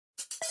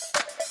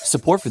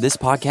Support for this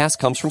podcast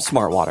comes from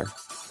Smartwater.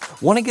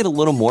 Want to get a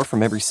little more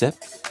from every sip?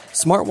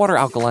 Smartwater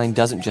Alkaline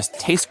doesn't just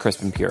taste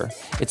crisp and pure,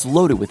 it's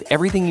loaded with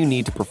everything you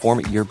need to perform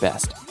at your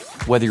best,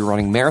 whether you're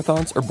running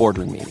marathons or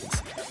boardroom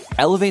meetings.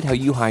 Elevate how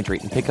you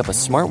hydrate and pick up a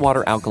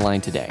Smartwater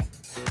Alkaline today.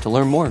 To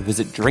learn more,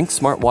 visit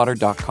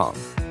drinksmartwater.com.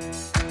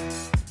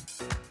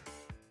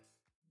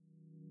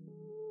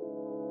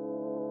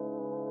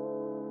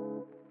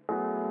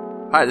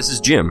 Hi, this is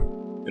Jim.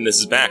 And this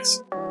is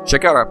Max.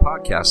 Check out our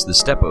podcast, The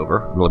Step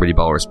Over, the Liberty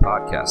Ballers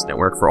Podcast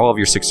Network, for all of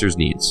your Sixers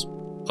needs.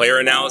 Player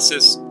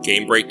analysis,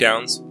 game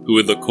breakdowns, who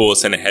would look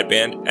coolest in a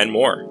headband, and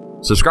more.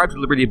 Subscribe to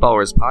Liberty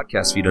Ballers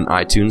podcast feed on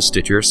iTunes,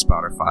 Stitcher,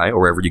 Spotify,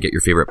 or wherever you get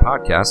your favorite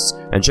podcasts,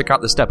 and check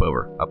out The Step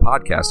Over, a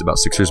podcast about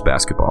Sixers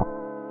basketball.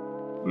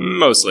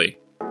 Mostly.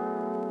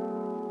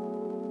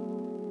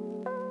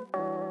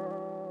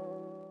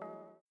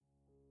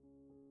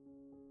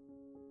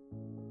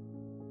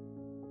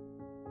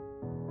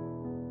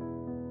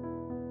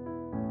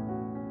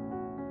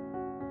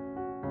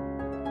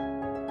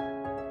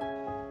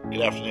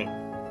 Good afternoon.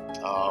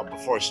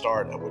 Before I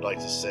start, I would like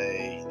to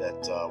say that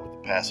with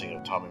the passing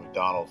of Tommy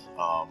McDonald,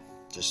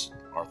 just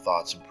our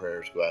thoughts and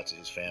prayers go out to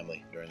his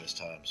family during this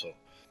time. So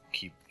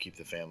keep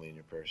the family in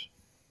your prayers.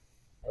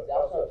 Has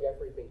Alshon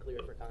Jeffrey been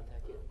cleared for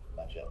contact yet?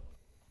 Not yet.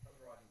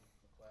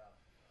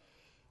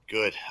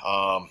 Good.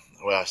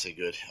 Well, I say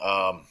good.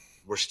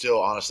 We're still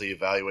honestly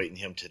evaluating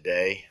him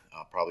today,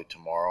 probably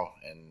tomorrow,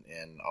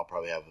 and I'll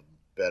probably have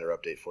a better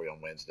update for you on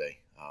Wednesday,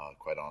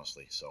 quite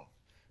honestly. So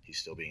he's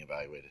still being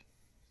evaluated.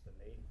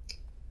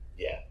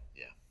 Yeah.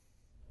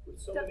 With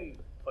so many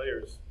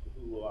players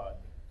who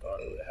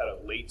had a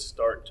late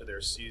start to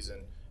their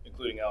season,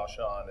 including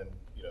Alshon, and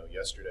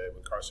yesterday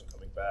with Carson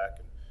coming back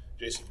and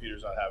Jason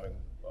Peters not having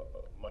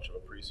much of a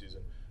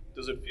preseason,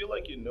 does it feel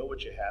like you know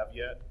what you have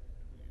yet?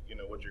 You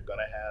know what you're going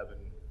to have in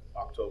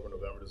October,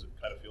 November? Does it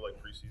kind of feel like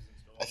preseason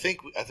still?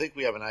 I think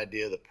we have an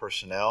idea of the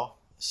personnel.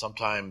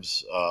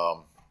 Sometimes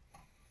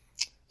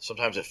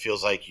it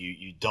feels like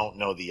you don't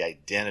know the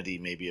identity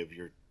maybe of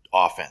your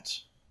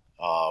offense.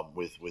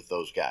 With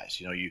those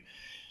guys,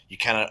 you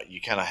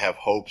kind of have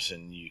hopes,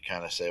 and you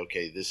kind of say,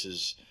 okay, this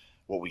is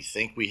what we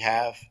think we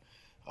have,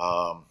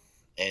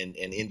 and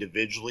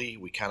individually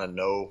we kind of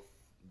know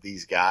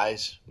these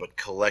guys, but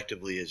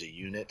collectively as a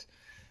unit,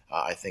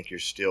 I think you're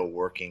still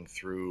working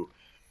through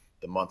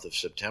the month of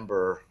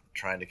September,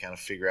 trying to kind of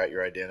figure out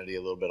your identity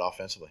a little bit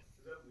offensively.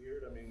 Is that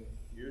weird? I mean,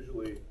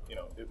 usually,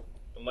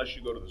 unless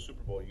you go to the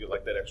Super Bowl, you get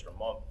like that extra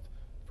month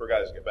for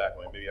guys to get back.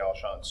 I mean, maybe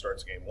Alshon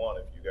starts game one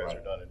if you guys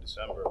are done in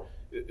December.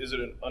 Is it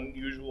an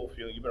unusual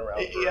feeling? You've been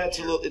around. Yeah, it's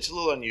a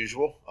little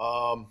unusual,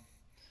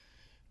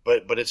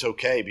 but it's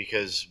okay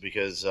because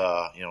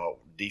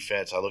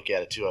defense. I look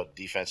at it too.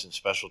 Defense and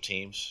special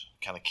teams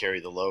kind of carry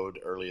the load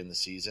early in the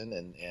season,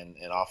 and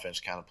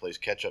offense kind of plays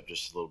catch up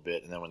just a little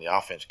bit. And then when the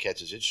offense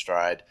catches its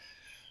stride,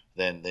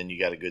 then you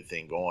got a good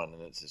thing going.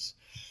 And it's just,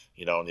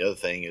 and the other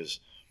thing is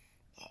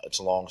it's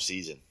a long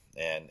season.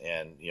 And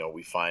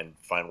we find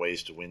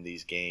ways to win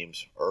these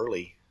games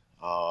early.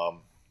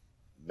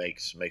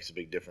 Makes a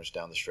big difference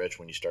down the stretch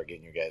when you start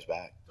getting your guys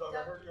back. Doug,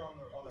 I heard you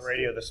on the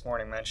radio this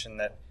morning mention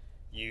that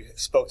you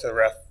spoke to the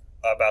ref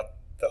about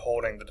the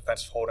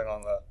defensive holding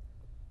on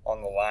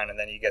the line, and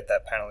then you get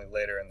that penalty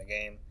later in the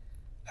game.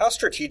 How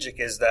strategic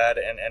is that,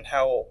 and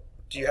how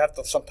do you have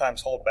to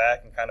sometimes hold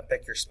back and kind of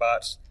pick your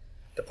spots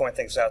to point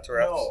things out to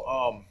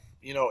refs?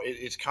 No,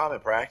 it's common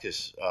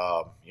practice.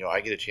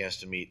 I get a chance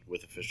to meet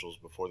with officials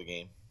before the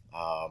game.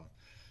 I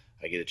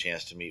get a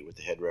chance to meet with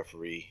the head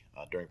referee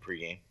during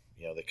pregame.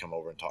 They come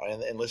over and talk.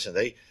 And listen,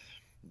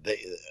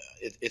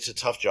 it's a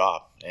tough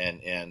job.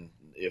 And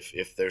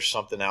if there's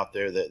something out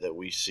there that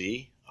we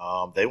see,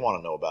 they want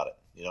to know about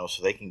it,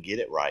 so they can get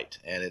it right.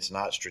 And it's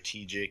not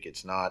strategic.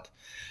 It's not,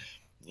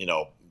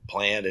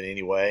 planned in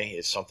any way.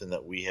 It's something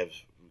that we have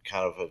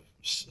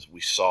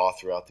we saw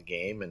throughout the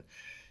game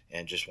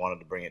and just wanted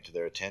to bring it to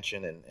their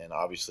attention. And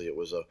obviously it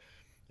was a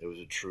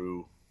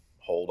true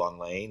hold on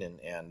Lane,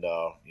 and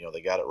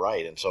they got it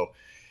right. And so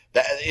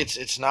that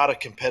it's not a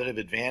competitive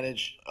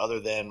advantage other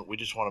than we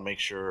just want to make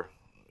sure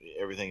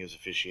everything is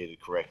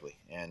officiated correctly.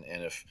 And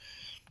if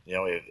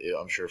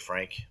I'm sure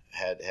Frank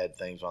had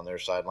things on their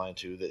sideline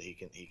too that he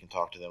can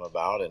talk to them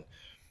about,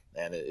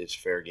 and it's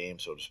fair game,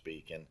 so to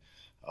speak. And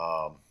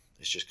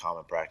it's just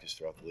common practice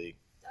throughout the league.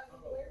 Doug,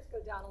 when players go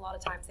down, a lot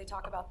of times they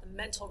talk about the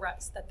mental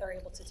reps that they're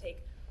able to take.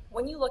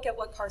 When you look at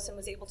what Carson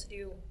was able to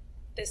do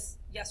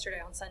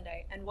yesterday on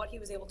Sunday and what he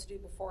was able to do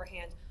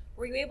beforehand,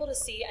 were you able to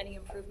see any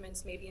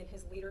improvements maybe in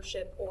his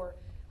leadership or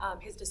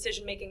his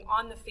decision-making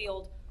on the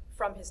field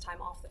from his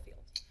time off the field?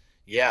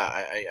 Yeah,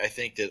 I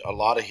think that a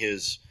lot of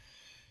his,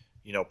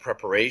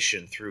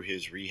 preparation through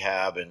his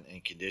rehab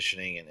and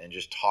conditioning and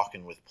just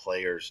talking with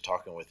players,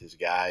 talking with his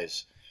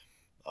guys,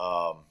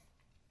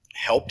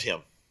 helped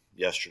him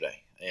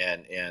yesterday.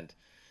 And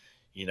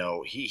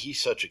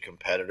he's such a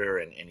competitor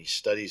and he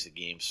studies the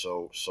game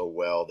so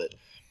well that,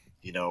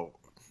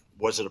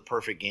 was it a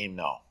perfect game?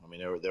 No. I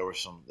mean, there were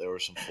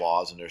some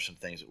flaws, and there's some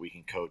things that we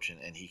can coach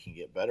and he can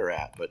get better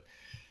at. But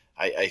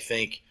I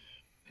think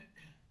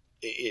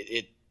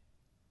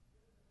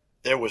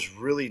there was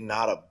really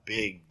not a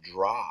big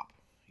drop,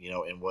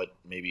 in what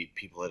maybe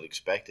people had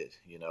expected,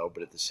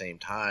 but at the same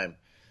time,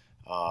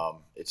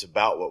 it's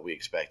about what we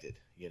expected,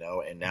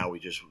 and now we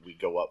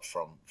go up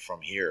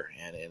from here,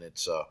 and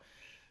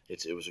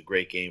it was a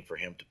great game for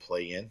him to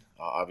play in,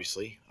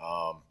 obviously,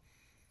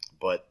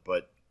 but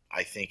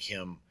I think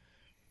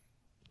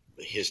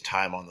his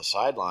time on the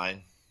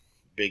sideline,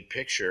 big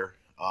picture,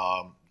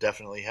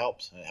 definitely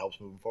helps, and it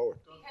helps moving forward.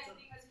 Because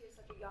he is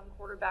such a young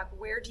quarterback,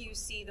 where do you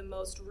see the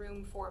most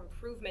room for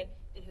improvement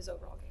in his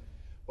overall game?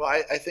 Well,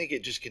 I think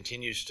it just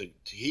continues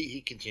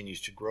he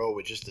continues to grow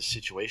with just the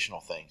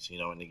situational things,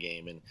 in the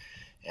game, and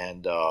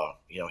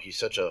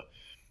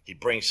he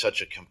brings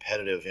such a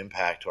competitive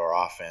impact to our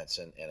offense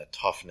and a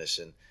toughness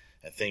and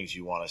things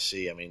you want to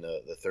see. I mean,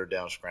 the third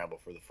down scramble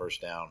for the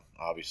first down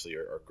obviously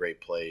are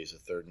great plays. The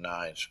 3rd and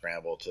 9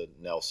 scramble to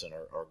Nelson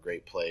are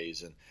great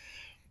plays, and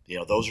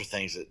those are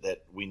things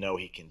that we know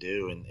he can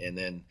do, and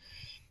then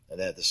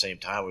at the same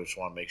time we just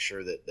want to make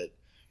sure that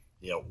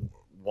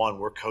one,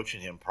 we're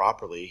coaching him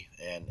properly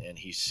and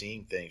he's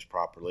seeing things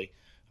properly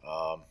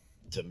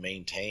to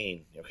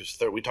maintain, because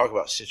we talk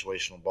about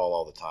situational ball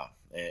all the time,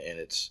 and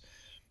it's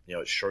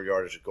it's short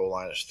yardage at goal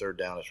line, it's 3rd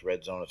down, it's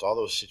red zone, it's all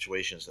those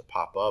situations that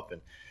pop up,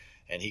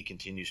 and he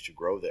continues to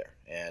grow there,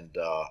 and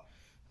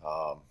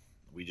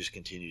we just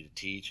continue to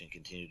teach and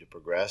continue to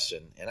progress,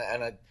 and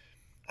I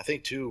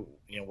think too,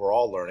 we're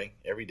all learning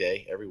every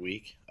day, every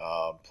week.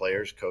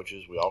 Players,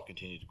 coaches, we all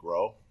continue to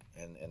grow,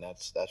 and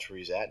that's where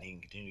he's at, and he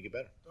can continue to get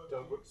better.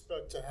 Doug, we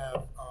expect to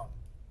have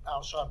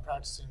Alshon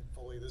practicing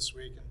fully this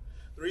week, and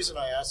the reason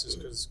I ask is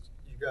because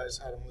you guys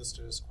had him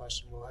listed as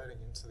questionable heading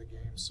into the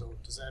game. So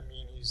does that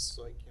mean he's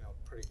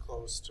pretty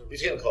close to?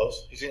 He's getting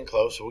close. He's getting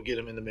close. So we'll get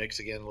him in the mix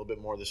again a little bit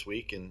more this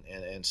week,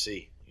 and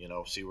see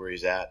where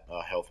he's at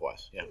health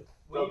wise. Yeah.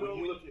 Well,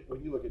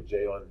 when you look at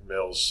Jalen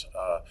Mills,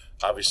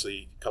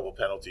 obviously a couple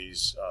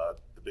penalties,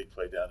 the big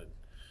play down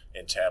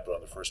in Tampa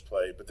on the first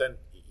play, but then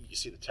you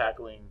see the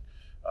tackling,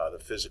 the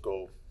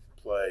physical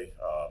play,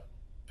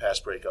 pass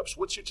breakups.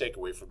 What's your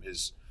takeaway from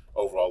his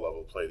overall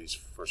level of play these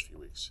first few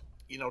weeks?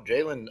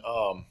 Jalen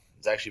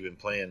has actually been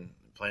playing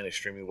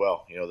extremely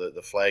well.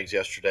 The flags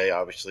yesterday,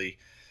 obviously,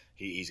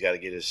 he's got to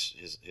get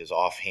his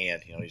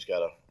offhand. He's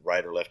got a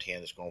right or left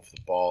hand that's going for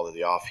the ball.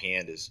 The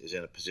offhand is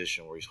in a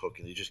position where he's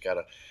hooking. You just got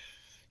to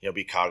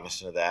be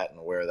cognizant of that and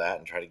aware of that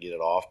and try to get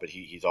it off. But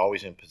he's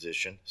always in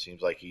position.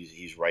 Seems like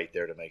he's right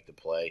there to make the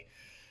play.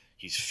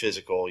 He's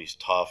physical. He's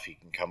tough. He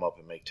can come up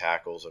and make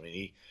tackles. I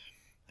mean,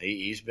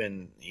 he's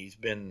been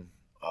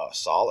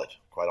solid,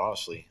 quite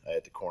honestly,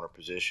 at the corner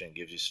position.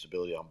 Gives you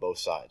stability on both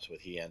sides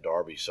with he and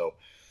Darby. So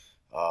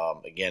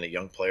again, a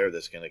young player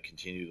that's going to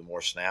continue the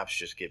more snaps,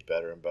 just get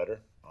better and better.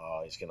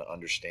 He's going to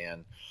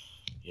understand,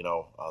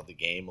 the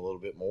game a little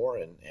bit more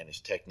and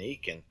his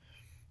technique, and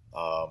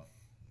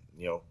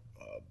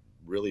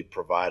really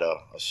provide a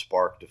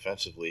spark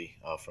defensively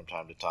from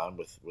time to time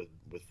with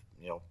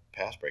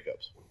pass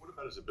breakups. What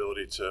about his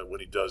ability to, when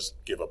he does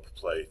give up a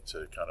play,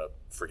 to kind of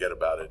forget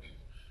about it?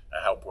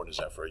 How important is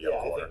that for a young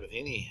corner? I think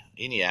with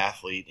any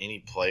athlete, any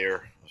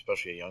player,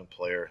 especially a young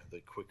player,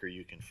 the quicker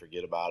you can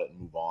forget about it and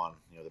move on,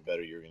 the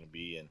better you're going to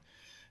be, and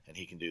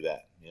he can do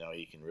that.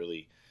 He can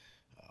really,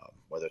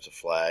 whether it's a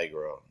flag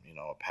or a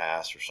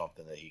pass or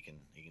something, that he can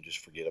just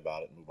forget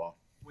about it and move on.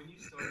 When you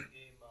start a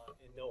game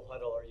in no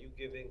huddle, are you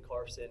giving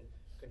Carson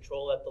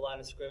control at the line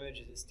of scrimmage?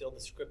 Is it still the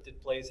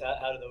scripted plays?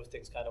 How do those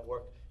things kind of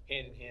work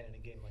hand in hand in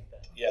a game like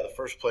that? Yeah, the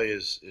first play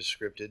is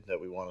scripted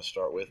that we want to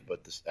start with,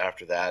 but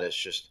after that, it's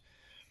just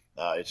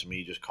it's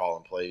me just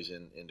calling plays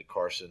into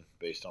Carson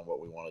based on what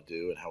we want to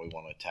do and how we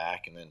want to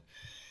attack, and then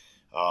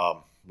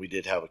we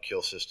did have a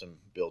kill system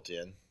built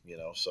in,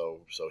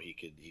 so he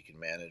could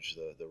manage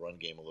the run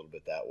game a little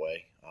bit that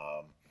way,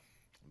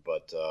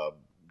 but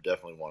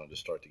definitely wanted to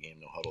start the game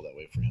no huddle that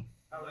way for him.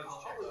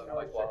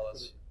 Mike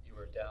Wallace, you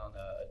were down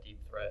a deep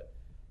threat,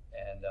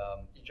 and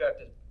you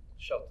drafted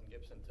Shelton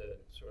Gibson to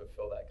sort of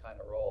fill that kind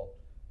of role.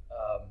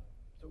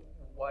 So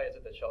why is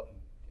it that Shelton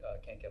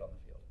can't get on the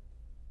field?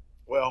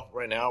 Well,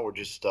 right now we're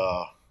just,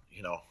 without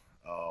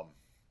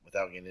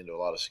getting into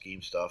a lot of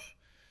scheme stuff,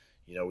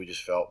 we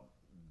just felt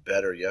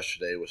better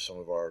yesterday with some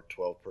of our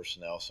 12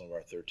 personnel, some of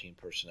our 13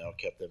 personnel,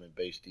 kept them in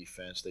base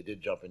defense. They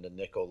did jump into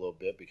nickel a little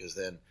bit because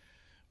then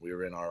we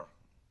were in our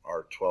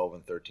 12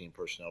 and 13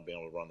 personnel being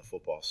able to run the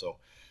football. So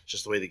it's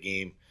just the way the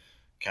game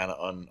kind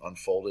of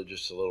unfolded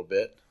just a little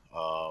bit.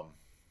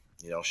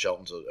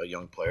 Shelton's a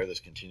young player that's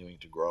continuing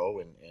to grow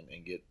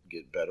and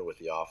get better with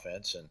the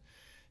offense. And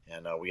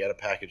we had a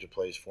package of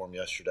plays for him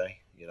yesterday,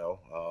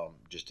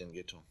 just didn't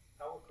get to him.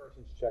 How were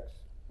Carson's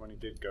checks when he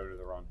did go to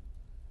the run?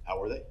 How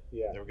were they?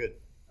 Yeah. They were good.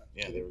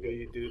 Yeah, they were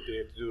good. Did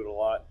you have to do it a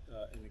lot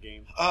in the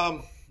game?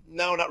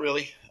 No, not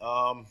really.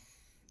 I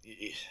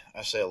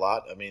say a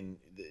lot. I mean,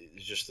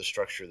 it's just the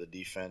structure of the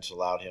defense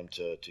allowed him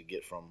to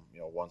get from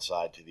one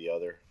side to the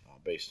other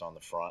based on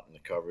the front and the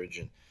coverage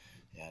and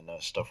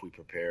stuff we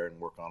prepare and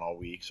work on all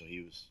week. So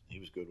he was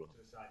good with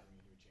it. Aside from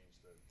you change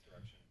the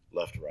direction.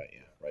 Left to right,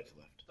 yeah, right to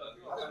left.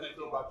 How do you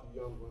feel about the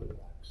young running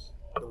backs?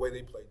 The way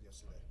they played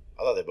yesterday?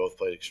 I thought they both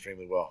played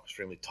extremely well,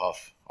 extremely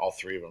tough. All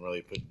three of them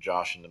really put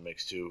Josh in the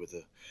mix too with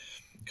a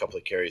couple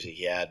of carries that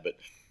he had. But,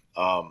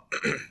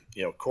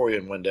 Corey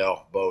and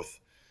Wendell, both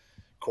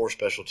core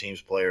special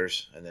teams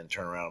players, and then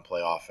turn around and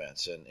play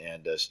offense.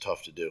 And it's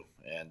tough to do.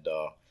 And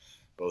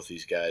both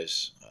these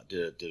guys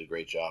did a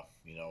great job,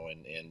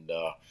 and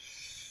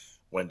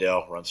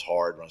Wendell runs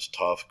hard, runs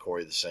tough.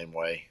 Corey the same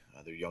way.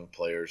 They're young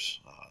players.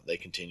 They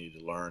continue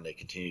to learn. They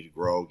continue to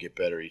grow, get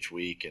better each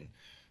week, and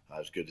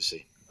it's good to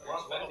see.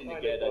 Expecting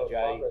to get a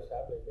progress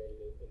have they made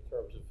in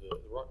terms of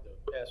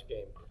the pass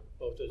game,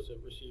 both as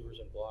receivers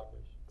and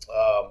blockers?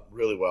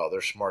 Really well.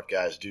 They're smart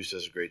guys. Deuce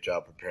does a great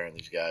job preparing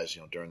these guys.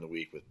 During the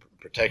week with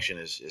protection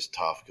is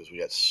tough because we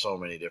got so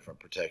many different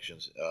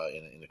protections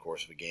in the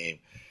course of a game,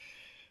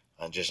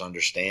 and just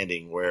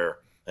understanding where.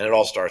 And it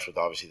all starts with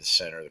obviously the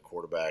center, the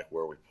quarterback,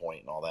 where we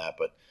point and all that.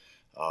 But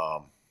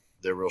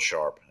they're real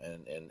sharp,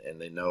 and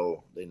they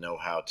know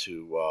how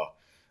to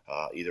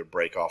either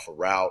break off a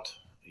route,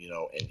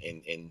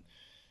 and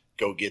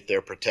go get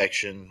their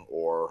protection,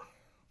 or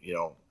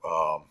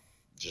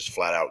just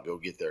flat out go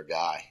get their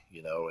guy,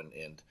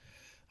 and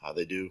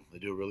they do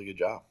a really good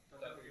job.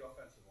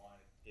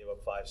 Gave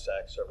up 5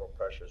 sacks, several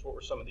pressures. What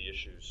were some of the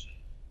issues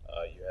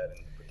you had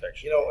in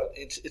protection?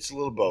 It's a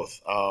little both.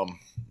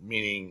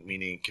 Meaning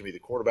it can be the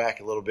quarterback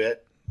a little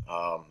bit.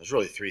 There's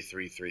really three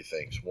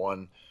things.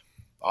 One,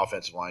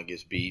 offensive line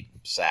gets beat,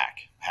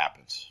 sack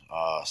happens.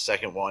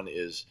 Second one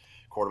is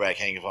quarterback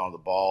hangs on the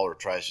ball or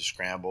tries to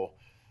scramble,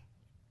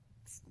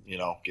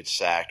 gets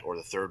sacked. Or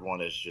the third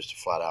one is just a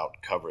flat out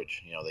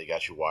coverage. They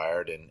got you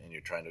wired and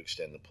you're trying to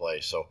extend the play.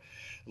 So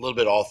a little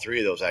bit all three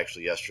of those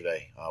actually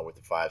yesterday with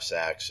the 5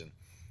 sacks, and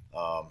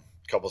a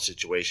couple of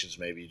situations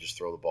maybe you just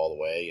throw the ball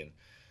away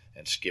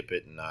and skip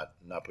it and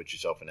not put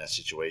yourself in that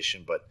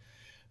situation. But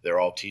they're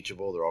all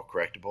teachable, they're all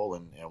correctable,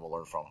 and we'll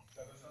learn from them.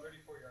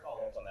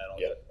 On that,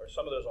 Are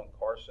some of those on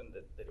Carson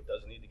that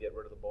doesn't need to get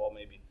rid of the ball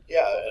maybe?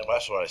 Yeah, and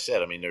that's what I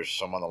said. I mean, there's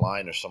some on the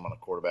line, there's some on the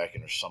quarterback,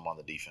 and there's some on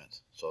the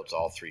defense. So it's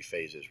all 3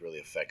 phases really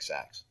affect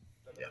sacks.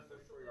 Yeah.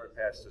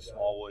 Pass to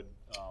Smallwood.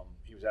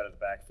 He was out of the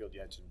backfield.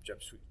 You had some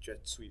jet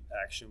sweep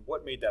action.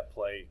 What made that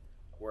play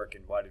work,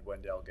 and why did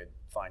Wendell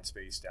find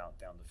space down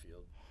the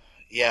field?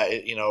 Yeah,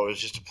 it was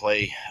just a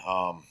play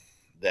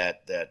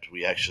that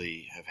we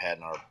actually have had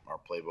in our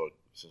playbook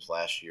since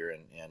last year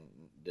and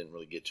didn't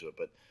really get to it.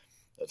 But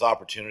it's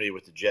opportunity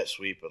with the jet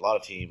sweep. A lot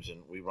of teams,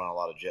 and we run a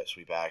lot of jet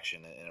sweep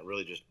action, and it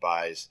really just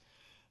buys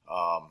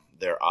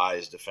their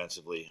eyes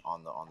defensively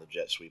on the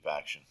jet sweep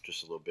action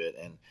just a little bit,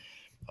 and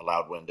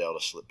allowed Wendell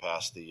to slip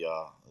past the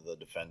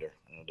defender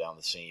down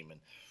the seam. And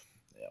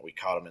we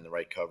caught him in the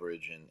right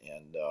coverage, and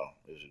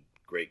it was a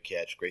great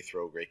catch, great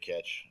throw, great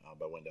catch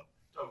by Wendell.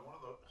 One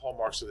of the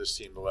hallmarks of this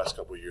team the last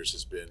couple of years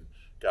has been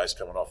guys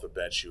coming off the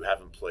bench who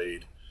haven't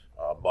played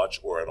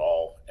much or at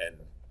all and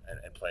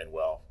playing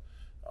well.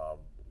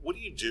 What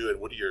do you do,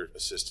 and what do your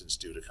assistants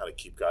do to kind of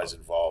keep guys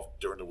involved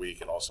during the week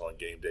and also on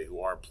game day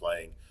who aren't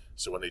playing,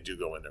 so when they do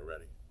go in, they're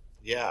ready?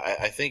 Yeah,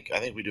 I think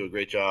we do a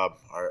great job.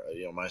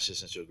 My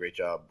assistants do a great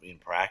job in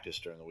practice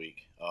during the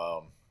week,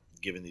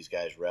 giving these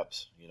guys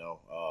reps.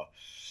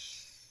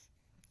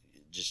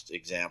 Just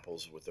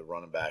examples with the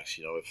running backs.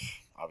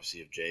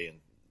 If Jay and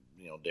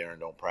Darren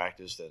don't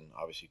practice, then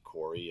obviously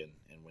Corey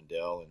and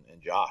Wendell and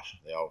Josh,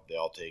 they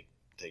all take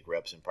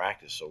reps in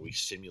practice. So we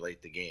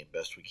simulate the game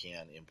best we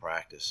can in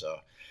practice.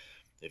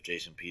 If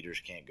Jason Peters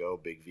can't go,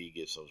 Big V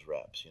gets those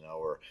reps,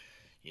 or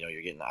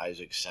you're getting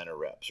Isaac center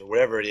reps or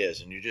whatever it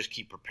is, and you just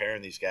keep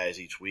preparing these guys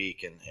each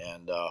week.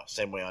 And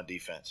same way on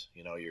defense,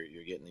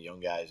 you're getting the young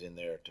guys in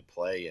there to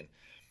play, and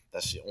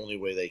that's the only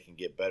way they can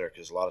get better,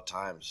 because a lot of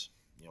times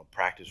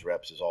practice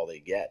reps is all they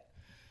get.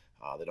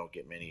 They don't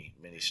get many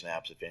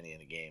snaps, if any,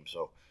 in a game.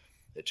 So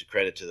it's a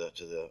credit to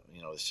the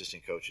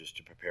assistant coaches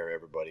to prepare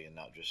everybody, and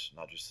not just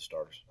the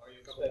starters. Are you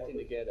expecting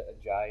to get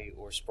Ajayi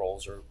or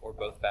Sproles or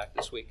both back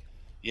this week?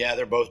 Yeah,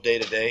 they're both day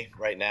to day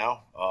right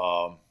now.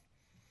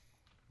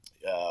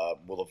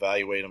 We'll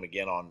evaluate them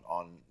again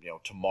on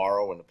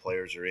tomorrow when the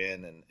players are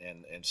in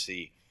and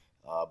see.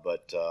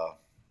 But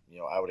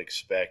I would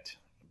expect,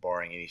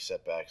 barring any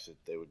setbacks, that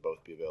they would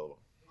both be available.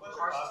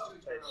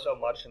 Played so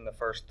much in the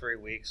first 3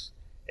 weeks,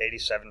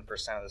 87%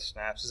 of the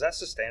snaps. Is that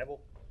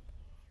sustainable?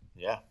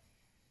 Yeah.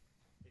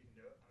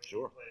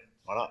 Sure.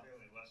 Why not?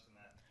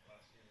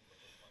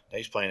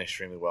 He's playing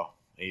extremely well.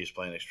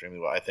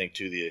 I think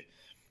too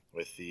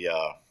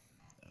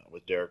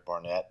with Derek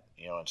Barnett,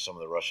 and some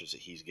of the rushes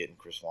that he's getting,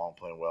 Chris Long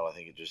playing well. I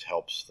think it just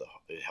helps.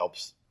 It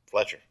helps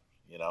Fletcher.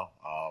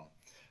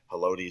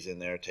 Halodi's in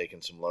there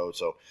taking some load.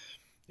 So,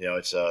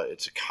 it's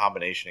a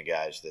combination of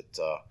guys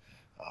that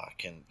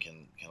can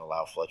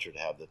allow Fletcher to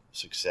have the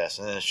success,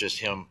 and then it's just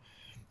him.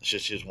 It's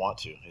just his want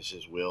to. It's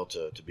his will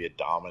to be a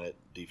dominant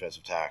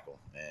defensive tackle,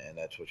 and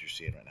that's what you're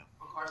seeing right now.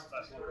 Carson's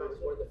 2 turnovers,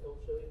 what did the film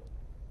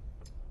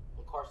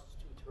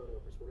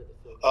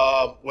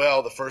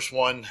well, the first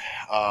one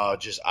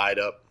just eyed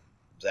up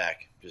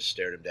Zach, just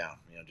stared him down.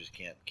 Just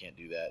can't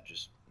do that.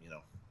 Just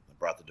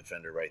brought the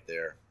defender right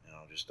there.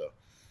 Just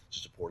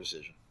a poor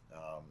decision.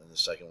 And the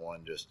second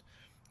one, just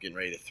getting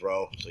ready to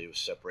throw, so he was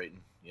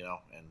separating,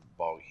 and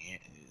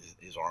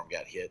his arm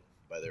got hit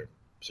by their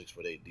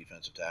 6'8"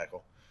 defensive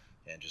tackle,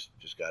 and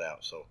just got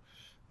out. So,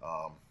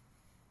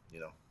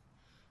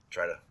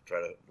 try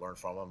to learn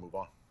from him, move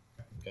on.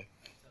 Okay,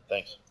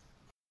 thanks.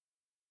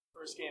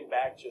 First game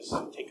back, just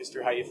take us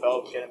through how you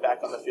felt getting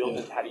back on the field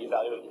and how do you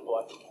evaluate your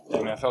play? Yeah, I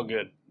mean, I felt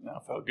good. I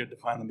felt good to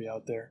finally be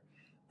out there.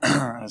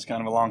 It's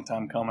kind of a long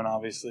time coming,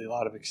 obviously, a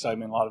lot of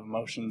excitement, a lot of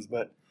emotions,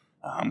 but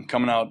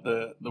coming out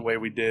the way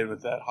we did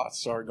with that hot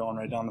start going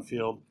right down the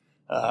field,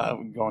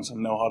 going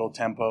some no-huddle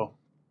tempo,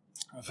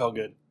 I felt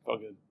good.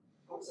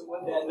 So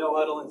with that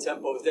no-huddle and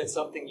tempo, is that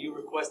something you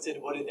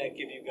requested? What did that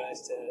give you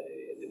guys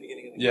at the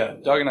beginning of the game? Yeah,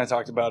 Doug and I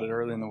talked about it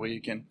early in the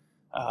week, and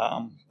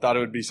thought it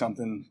would be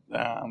something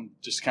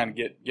just kind of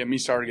get me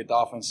started, get the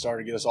offense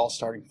started, get us all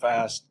starting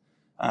fast.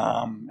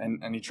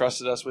 And he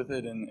trusted us with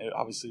it, and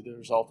obviously the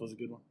result was a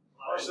good one.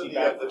 Carson,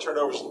 the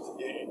turnovers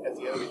at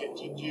the end of the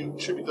game, do you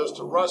attribute those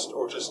to rust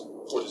or just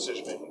poor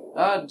decision-making?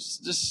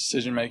 Just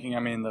decision-making. I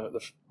mean,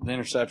 the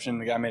interception,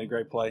 the guy made a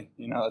great play.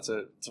 It's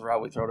a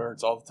route we throw to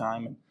Ertz all the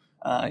time,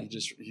 and he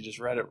just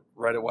read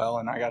it well,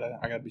 and I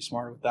gotta be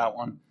smarter with that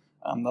one.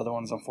 The other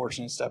one's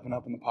unfortunate, stepping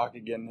up in the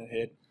pocket, getting it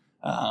hit.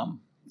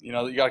 You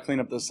got to clean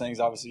up those things.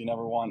 Obviously, you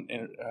never want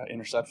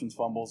interceptions,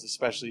 fumbles,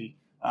 especially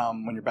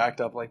when you're backed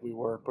up like we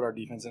were. Put our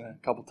defense in a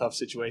couple tough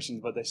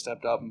situations, but they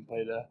stepped up and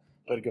played a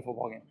good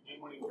football game.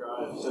 Game-winning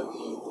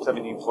drive,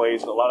 17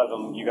 plays, but a lot of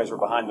them you guys were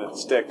behind the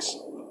sticks.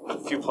 A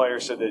few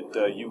players said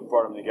that you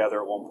brought them together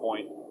at one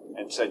point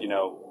and said,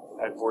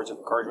 had words of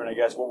encouragement, I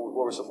guess. What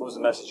was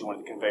the message you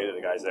wanted to convey to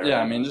the guys there?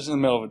 Yeah, I mean, just in the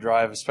middle of a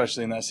drive,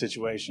 especially in that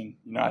situation,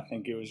 I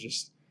think it was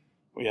just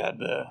we had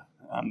the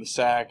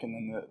sack and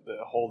then the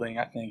holding,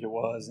 I think it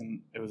was,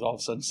 and it was all of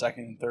a sudden 2nd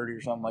and 30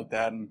 or something like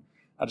that. And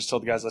I just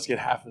told the guys, let's get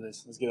half of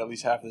this. Let's get at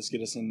least half of this,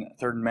 get us in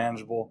 3rd and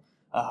manageable,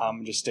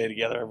 and just stay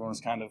together. Everyone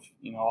was kind of,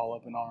 all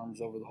up in arms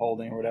over the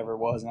holding or whatever it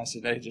was. And I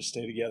said, hey, just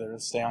stay together.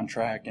 Let's stay on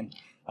track. And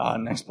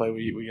next play,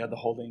 we had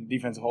the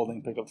defensive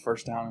holding, pick up the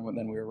first down, and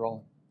then we were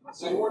rolling.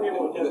 So you weren't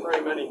able to get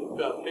very many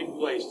big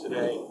plays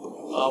today.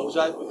 Was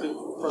that with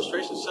the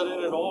frustration set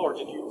in at all, or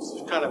did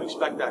you kind of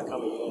expect that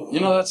coming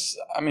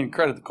in?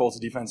 Credit the Colts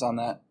defense on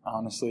that,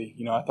 honestly.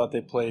 I thought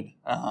they played,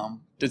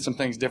 did some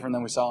things different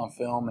than we saw on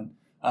film,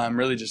 and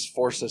really just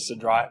forced us to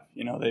drive.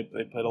 They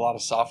played a lot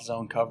of soft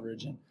zone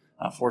coverage and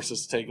forced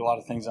us to take a lot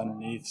of things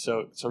underneath.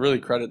 So really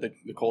credit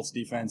the Colts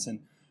defense,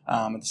 and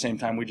at the same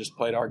time, we just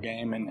played our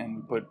game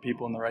and put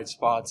people in the right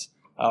spots.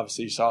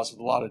 Obviously, you saw us with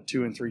a lot of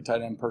 2 and 3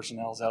 tight end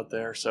personnels out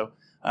there, so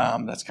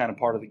that's kind of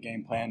part of the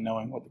game plan,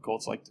 knowing what the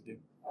Colts like to do.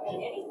 At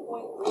any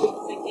point, were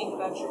you thinking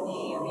about your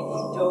knee? I mean,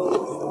 you dove at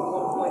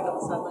one point on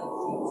the sideline.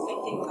 Were you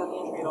thinking about the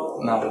injury at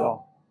all? Not at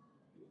all.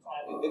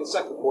 In the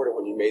second quarter,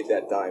 when you made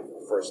that dive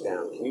for first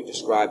down, can you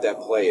describe that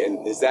play?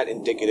 And is that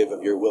indicative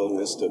of your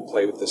willingness to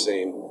play with the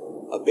same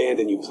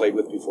abandon you played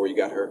with before you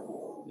got hurt?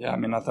 Yeah,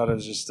 I thought it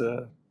was just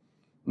a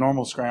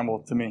normal scramble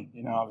to me.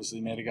 Obviously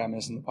made a guy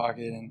miss in the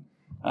pocket, and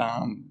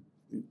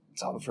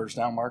saw the first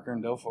down marker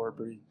and dove for it.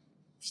 Pretty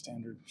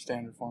standard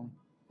for me.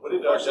 What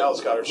did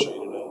Dallas Goedert show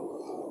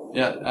you today?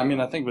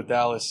 Yeah, I think with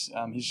Dallas,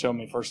 he's shown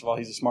me, first of all,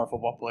 he's a smart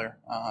football player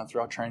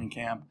throughout training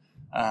camp.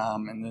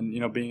 And then,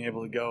 being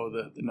able to go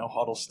the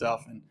no-huddle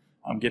stuff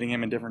and getting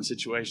him in different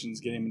situations,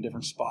 getting him in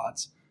different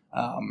spots,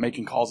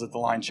 making calls at the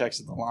line,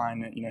 checks at the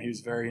line. He was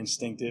very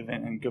instinctive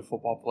and good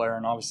football player,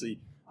 and obviously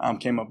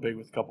came up big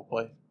with a couple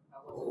plays.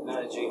 How was it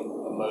managing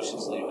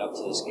emotions leading up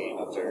to this game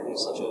after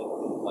such a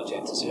much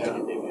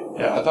anticipated debut?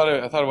 Yeah, I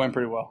thought it went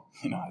pretty well.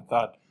 I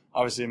thought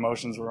obviously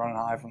emotions were running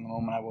high from the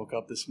moment I woke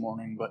up this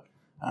morning, but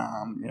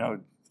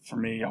for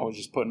me, I was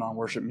just putting on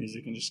worship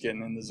music and just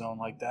getting in the zone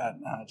like that.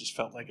 It just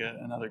felt like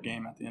another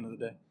game at the end of the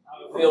day. How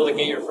did you feel to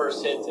get your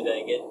first hit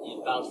today?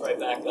 You bounced right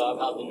back up.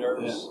 How the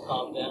nerves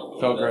calmed down?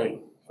 Felt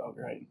great.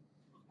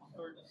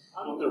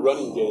 How did the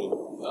running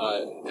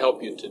game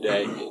help you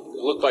today? It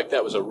looked like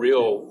that was a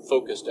real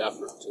focused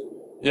effort, too.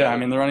 Yeah,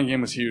 the running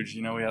game was huge.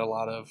 We had a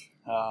lot of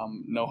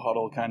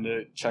no-huddle kind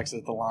of checks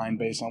at the line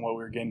based on what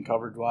we were getting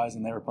coverage-wise,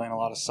 and they were playing a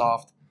lot of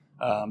soft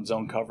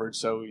zone coverage.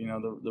 So,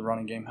 the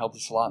running game helped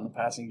us a lot in the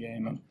passing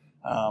game. And,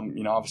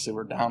 obviously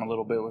we're down a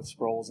little bit with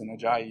Sproles and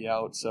Ajayi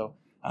out. So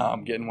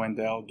getting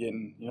Wendell,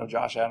 getting,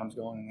 Josh Adams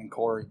going, and then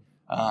Corey.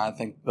 I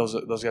think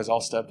those guys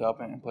all stepped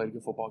up and played a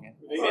good football game.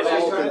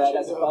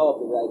 As a follow-up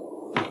to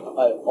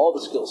that, all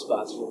the skill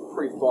spots were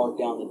pretty far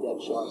down the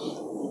depth chart.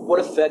 What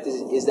effect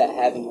is that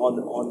having on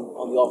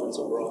the offense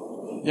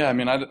overall? Yeah,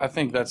 I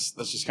think that's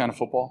just kind of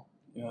football.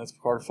 That's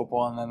part of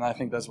football, and then I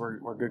think that's where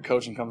good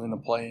coaching comes into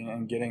play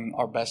and getting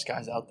our best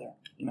guys out there.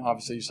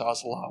 Obviously you saw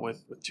us a lot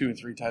with 2 and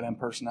 3 tight end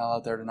personnel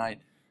out there tonight,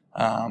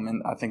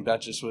 and I think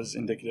that just was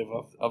indicative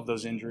of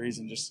those injuries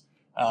and just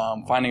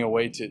finding a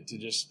way to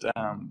just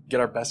get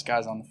our best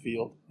guys on the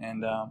field.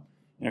 And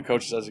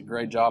coach does a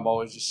great job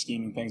always just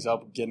scheming things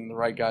up, getting the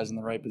right guys in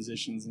the right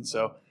positions, and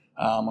so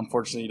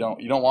unfortunately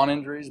you don't want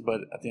injuries,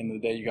 but at the end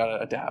of the day you got to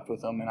adapt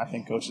with them, and I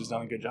think coach has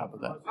done a good job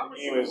of that.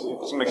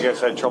 Some of you guys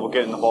had trouble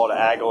getting the ball to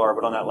Aguilar,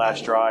 but on that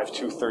last drive,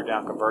 2 third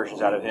down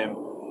conversions out of him.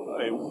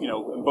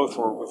 both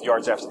were with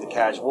yards after the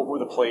catch. What were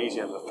the plays?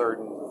 You have the 3rd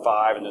and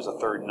 5, and there's a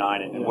 3rd and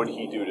 9, and what did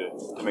he do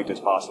to make this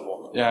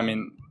possible? Yeah, I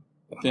mean,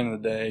 at the end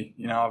of the day,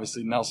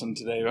 obviously Nelson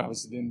today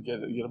obviously didn't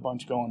get a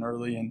bunch going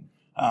early, and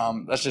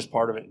that's just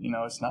part of it.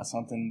 It's not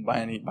something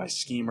by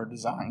scheme or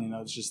design.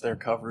 It's just their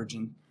coverage,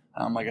 and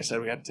like I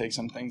said, we had to take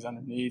some things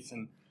underneath,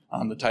 and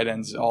the tight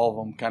ends, all of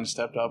them, kind of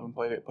stepped up and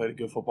played a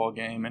good football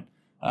game, and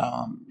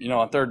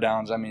on 3rd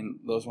downs, I mean,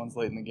 those ones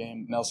late in the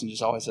game, Nelson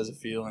just always has a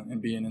feel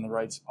and being in the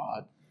right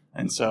spot.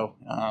 And so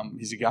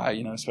he's a guy,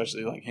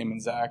 especially like him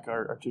and Zach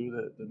are two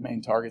of the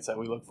main targets that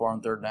we look for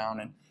on 3rd down,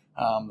 and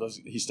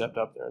he stepped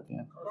up there at the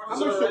end. How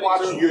much did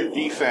watching your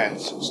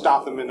defense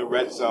stop them in the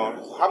red zone?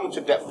 How much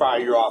did that fire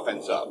your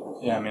offense up?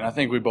 Yeah, I mean, I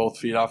think we both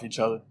feed off each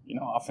other,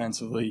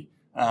 offensively.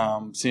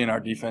 Seeing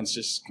our defense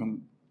just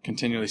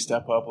continually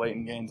step up late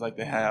in games like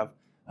they have,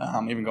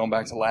 even going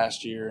back to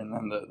last year and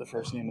then the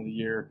first game of the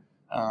year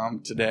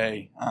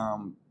today,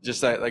 just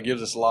that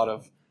gives us a lot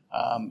of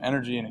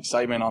energy and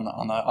excitement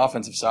on the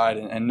offensive side,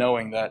 and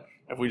knowing that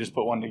if we just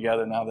put one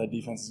together, now that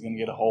defense is going to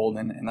get a hold,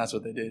 and that's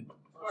what they did.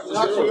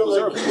 Was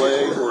there a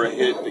play or a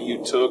hit that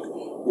you took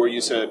where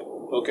you said,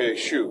 "Okay,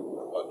 shoot,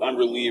 I'm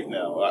relieved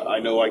now. I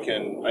know I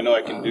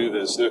can do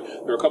this"? There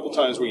are a couple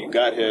times where you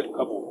got hit, a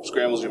couple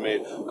scrambles you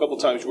made, a couple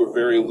times you were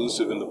very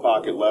elusive in the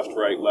pocket, left,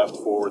 right, left,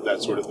 forward,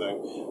 that sort of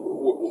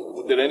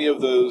thing. Did any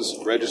of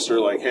those register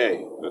like,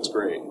 "Hey, that's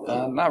great"?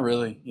 Not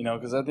really,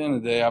 because at the end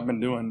of the day, I've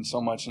been doing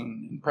so much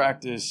in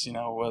practice,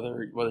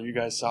 whether you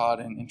guys saw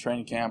it in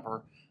training camp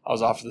or I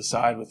was off to the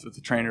side with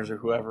the trainers or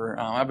whoever.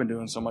 I've been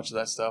doing so much of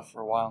that stuff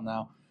for a while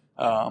now.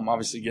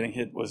 Obviously, getting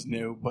hit was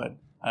new, but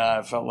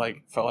it felt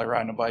like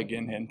riding a bike,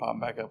 getting hit and popping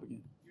back up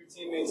again. Your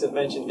teammates have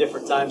mentioned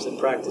different times in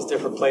practice,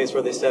 different plays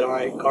where they said, "All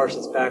right,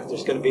 Carson's back.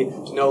 There's going to be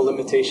no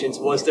limitations."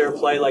 Was there a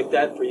play like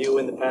that for you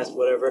in the past,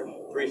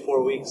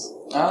 3-4 weeks?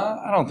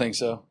 I don't think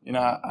so.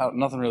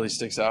 Nothing really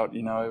sticks out.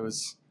 It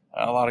was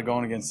a lot of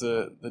going against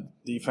the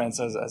defense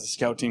as a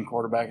scout team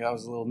quarterback. That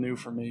was a little new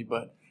for me,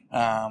 but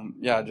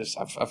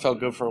I felt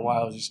good for a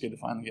while. It was just good to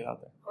finally get out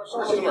there.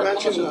 Carson, you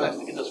mentioned how much was it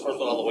to get this first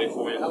one all the way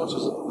for you? How much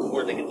was it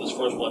important to get this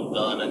first one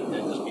done and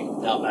just be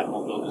now back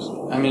on focus?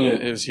 I mean,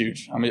 it was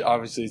huge. I mean,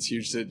 obviously it's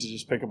huge to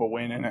just pick up a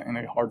win in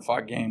a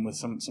hard-fought game with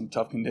some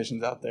tough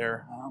conditions out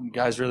there.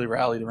 Guys really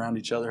rallied around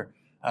each other.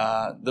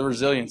 The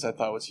resilience I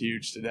thought was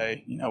huge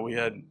today. We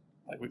had,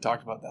 like we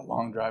talked about, that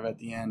long drive at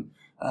the end.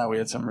 We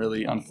had some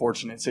really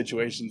unfortunate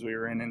situations we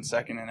were in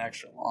 2nd and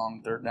extra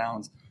long, 3rd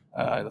downs,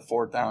 the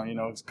 4th down,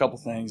 a couple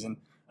things. And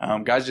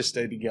guys just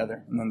stayed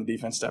together. And then the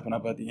defense stepping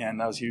up at the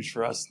end, that was huge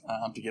for us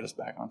to get us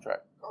back on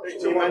track.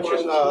 You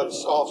mentioned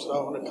soft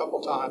zone a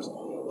couple times.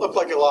 Looked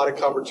like a lot of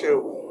cover,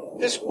 too.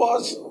 This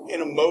was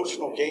an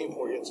emotional game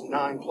for you. It's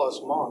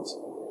 9+ months.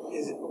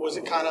 Was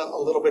it kind of a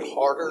little bit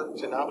harder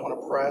to not want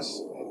to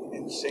press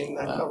and seeing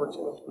that cover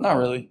too? Not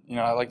really.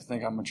 I like to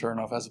think I'm mature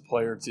enough as a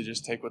player to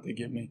just take what they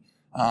give me.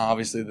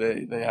 Obviously,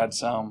 they had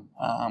some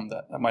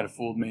that might have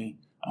fooled me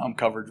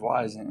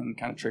coverage-wise and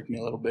kind of tricked me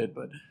a little bit,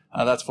 but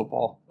that's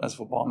football. That's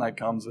football, and that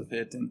comes with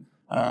it. And,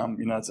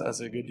 that's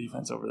a good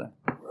defense over there.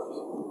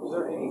 Was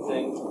there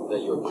anything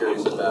that you were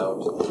curious about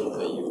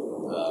that you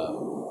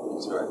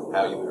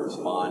how you would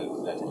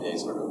respond that today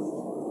sort of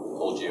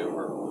told you,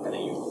 or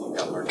anything you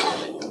got learned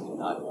that you did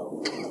not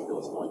know until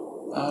this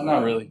point?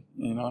 Not really.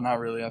 Not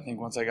really. I think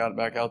once I got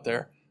back out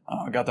there,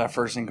 I got that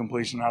first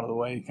incompletion out of the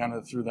way, kind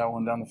of threw that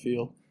one down the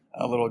field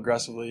a little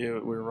aggressively. We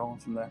were rolling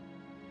from there.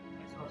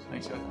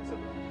 Thanks, guys.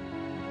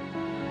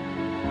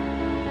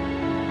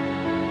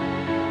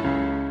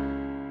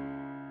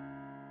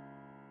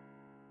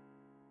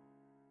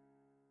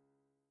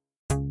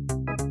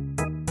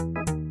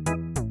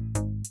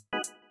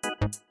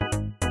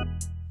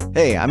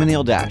 Hey, I'm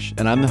Anil Dash,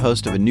 and I'm the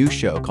host of a new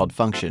show called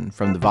Function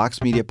from the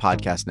Vox Media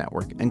Podcast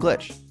Network and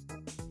Glitch.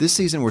 This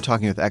season, we're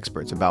talking with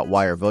experts about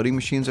why our voting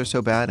machines are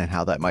so bad and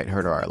how that might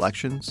hurt our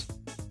elections.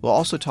 We'll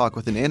also talk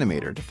with an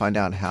animator to find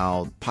out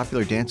how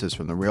popular dances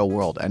from the real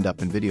world end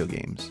up in video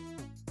games.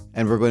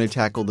 And we're going to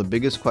tackle the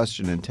biggest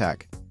question in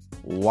tech.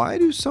 Why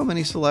do so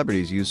many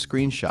celebrities use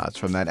screenshots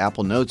from that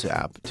Apple Notes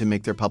app to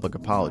make their public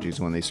apologies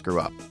when they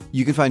screw up?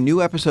 You can find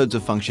new episodes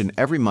of Function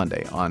every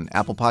Monday on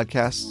Apple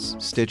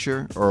Podcasts,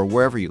 Stitcher, or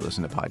wherever you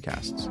listen to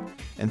podcasts.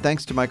 And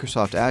thanks to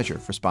Microsoft Azure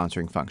for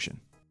sponsoring Function.